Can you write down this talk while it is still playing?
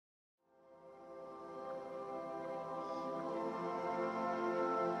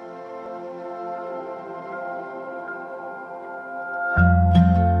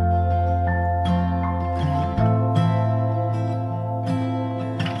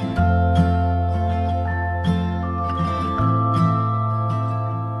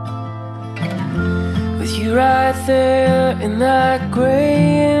there in that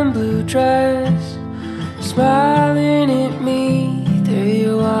gray and blue dress, smiling at me through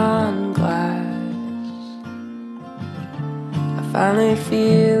your wine glass. I finally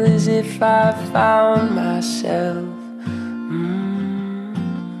feel as if I found myself,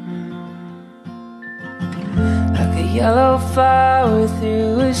 like a yellow flower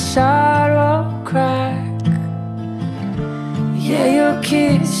through a sidewalk crack. Yeah, your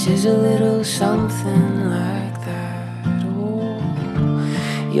kiss is a little something like that. Oh,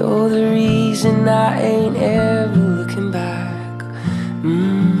 you're the reason I ain't ever looking back.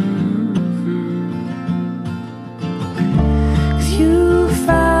 'Cause you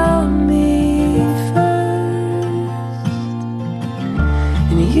found me first,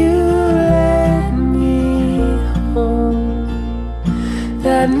 and you led me home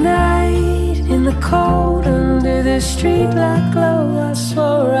that night in the cold under the streetlight glow. I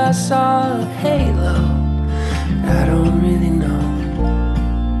swore I saw a halo, but I don't really know.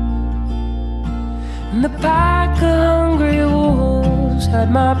 And the pack of hungry wolves had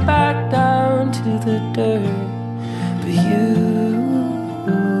my back down to the dirt, but you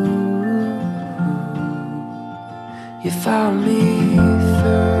found me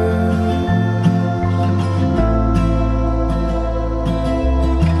first.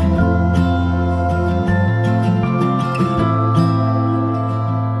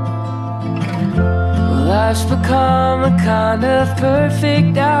 Life's become a kind of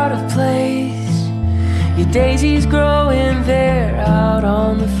perfect out of place. Your daisy's growing there out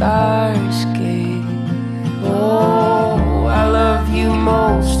on the fire escape. Oh, I love you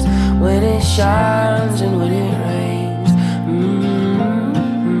most when it shines and when it rains.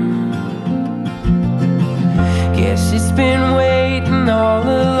 Guess it's been waiting all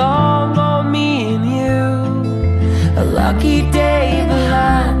along on me and you. A lucky day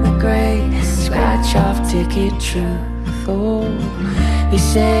behind the great scratch-off ticket truth. Oh, they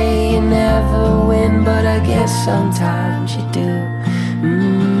say you never win, but I guess sometimes you do.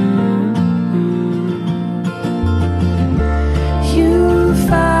 You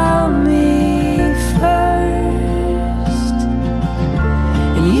found me first,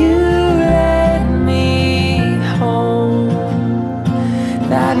 and you led me home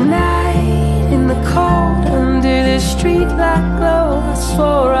that night in the cold under the streetlight glow. I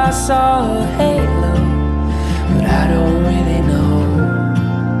swore I saw a halo, but I don't really know.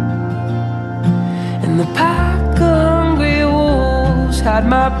 And the pack of hungry wolves had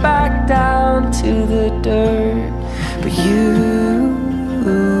my back down to the dirt, but you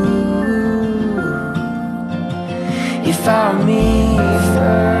found me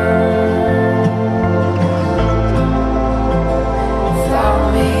first. Found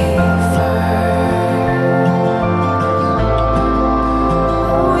me first.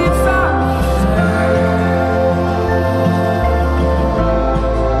 Oh, you found me first.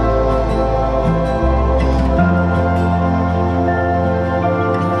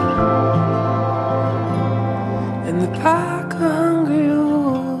 And the pack of hungry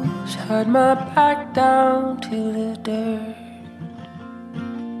wolves had my back down to the dirt,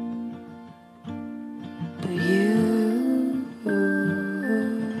 but you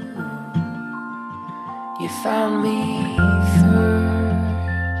found me